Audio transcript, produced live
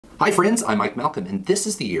Hi friends, I'm Mike Malcolm, and this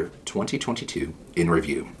is the year 2022 in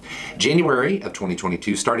review. January of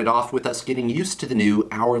 2022 started off with us getting used to the new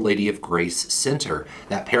Our Lady of Grace Center,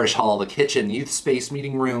 that parish hall, the kitchen, youth space,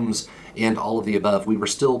 meeting rooms, and all of the above. We were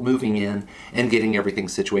still moving in and getting everything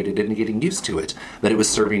situated and getting used to it, but it was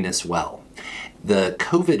serving us well. The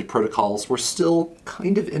COVID protocols were still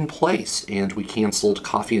kind of in place, and we canceled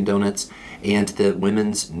coffee and donuts and the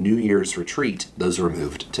women's New Year's retreat. Those were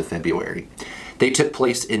moved to February. They took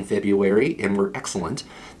place in February and were excellent.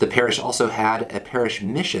 The parish also had a parish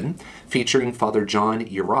mission featuring Father John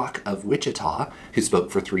Yurok of Wichita, who spoke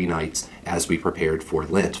for 3 nights as we prepared for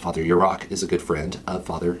Lent. Father Yurok is a good friend of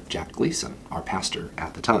Father Jack Gleason, our pastor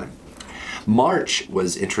at the time. March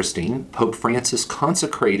was interesting. Pope Francis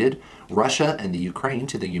consecrated Russia and the Ukraine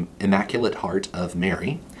to the Immaculate Heart of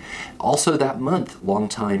Mary. Also that month,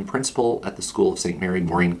 longtime principal at the School of St. Mary,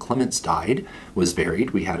 Maureen Clements, was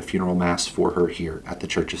buried. We had a funeral mass for her here at the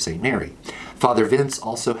Church of St. Mary. Father Vince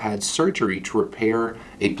also had surgery to repair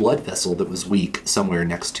a blood vessel that was weak somewhere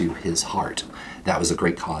next to his heart. That was a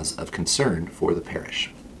great cause of concern for the parish.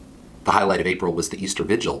 The highlight of April was the Easter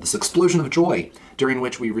Vigil, this explosion of joy during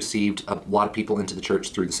which we received a lot of people into the church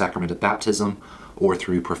through the sacrament of baptism or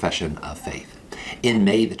through profession of faith. In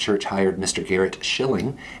May, the church hired Mr. Garrett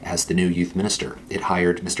Schilling as the new youth minister. It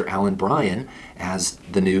hired Mr. Alan Bryan as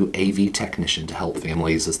the new AV technician to help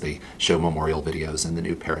families as they show memorial videos in the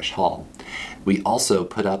new parish hall. We also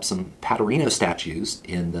put up some Paterino statues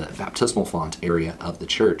in the baptismal font area of the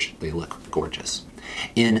church. They look gorgeous.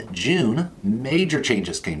 In June, major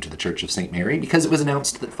changes came to the Church of St. Mary because it was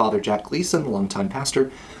announced that Father Jack Gleason, the longtime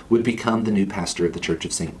pastor, would become the new pastor of the Church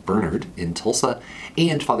of St. Bernard in Tulsa,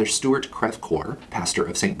 and Father Stuart Crevcore, pastor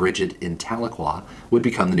of St. Bridget in Tahlequah, would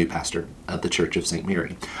become the new pastor of the Church of St.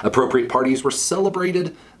 Mary. Appropriate parties were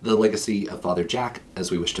celebrated, the legacy of Father Jack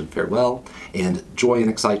as we wished him farewell, and joy and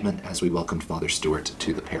excitement as we welcomed Father Stuart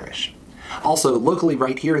to the parish. Also, locally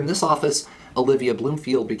right here in this office, Olivia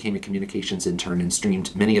Bloomfield became a communications intern and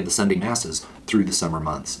streamed many of the Sunday Masses through the summer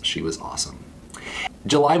months. She was awesome.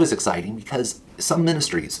 July was exciting because some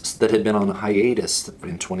ministries that had been on a hiatus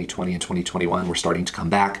in 2020 and 2021 were starting to come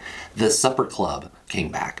back. The Supper Club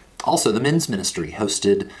came back. Also, the men's ministry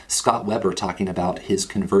hosted Scott Weber talking about his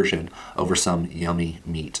conversion over some yummy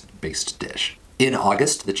meat-based dish. In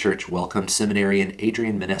August, the church welcomed seminarian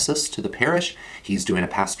Adrian Meneses to the parish. He's doing a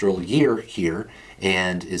pastoral year here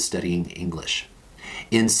and is studying English.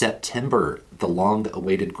 In September, the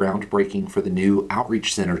long-awaited groundbreaking for the new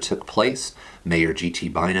Outreach Center took place. Mayor G.T.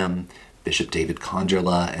 Bynum, Bishop David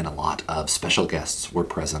Congerla, and a lot of special guests were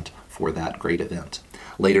present for that great event.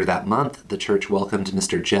 Later that month, the church welcomed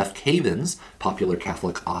Mr. Jeff Cavins, popular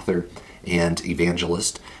Catholic author and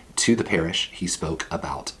evangelist, to the parish. He spoke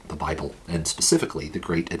about the Bible, and specifically the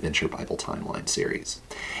Great Adventure Bible Timeline series.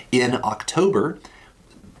 In October,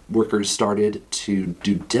 workers started to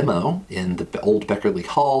do demo in the old Beckerly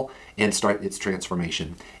Hall and start its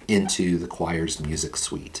transformation into the choir's music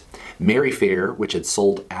suite. Mary Fair, which had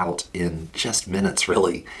sold out in just minutes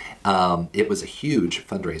really, it was a huge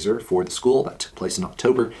fundraiser for the school that took place in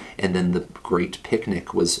October, and then the Great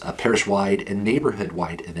Picnic was a parish-wide and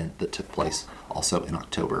neighborhood-wide event that took place also in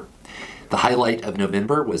October. The highlight of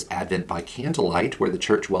November was Advent by Candlelight, where the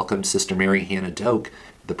church welcomed Sister Mary Hannah Doak,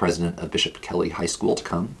 the president of Bishop Kelly High School, to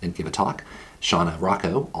come and give a talk. Shauna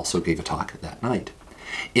Rocco also gave a talk that night.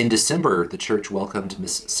 In December, the church welcomed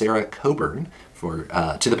Miss Sarah Coburn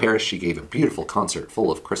to the parish. She gave a beautiful concert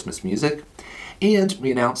full of Christmas music. And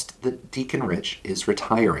we announced that Deacon Rich is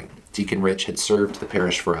retiring. Deacon Rich had served the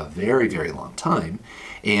parish for a very, very long time,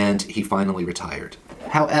 and he finally retired.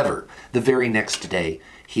 However, the very next day,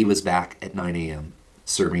 he was back at 9 a.m.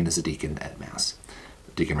 serving as a deacon at Mass.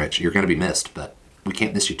 Deacon Rich, you're going to be missed, but we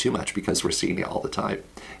can't miss you too much because we're seeing you all the time.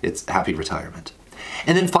 It's happy retirement.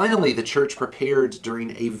 And then finally, the church prepared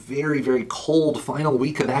during a very, very cold final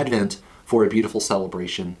week of Advent for a beautiful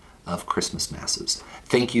celebration of Christmas Masses.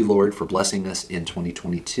 Thank you, Lord, for blessing us in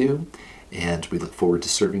 2022, and we look forward to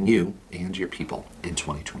serving you and your people in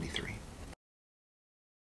 2023.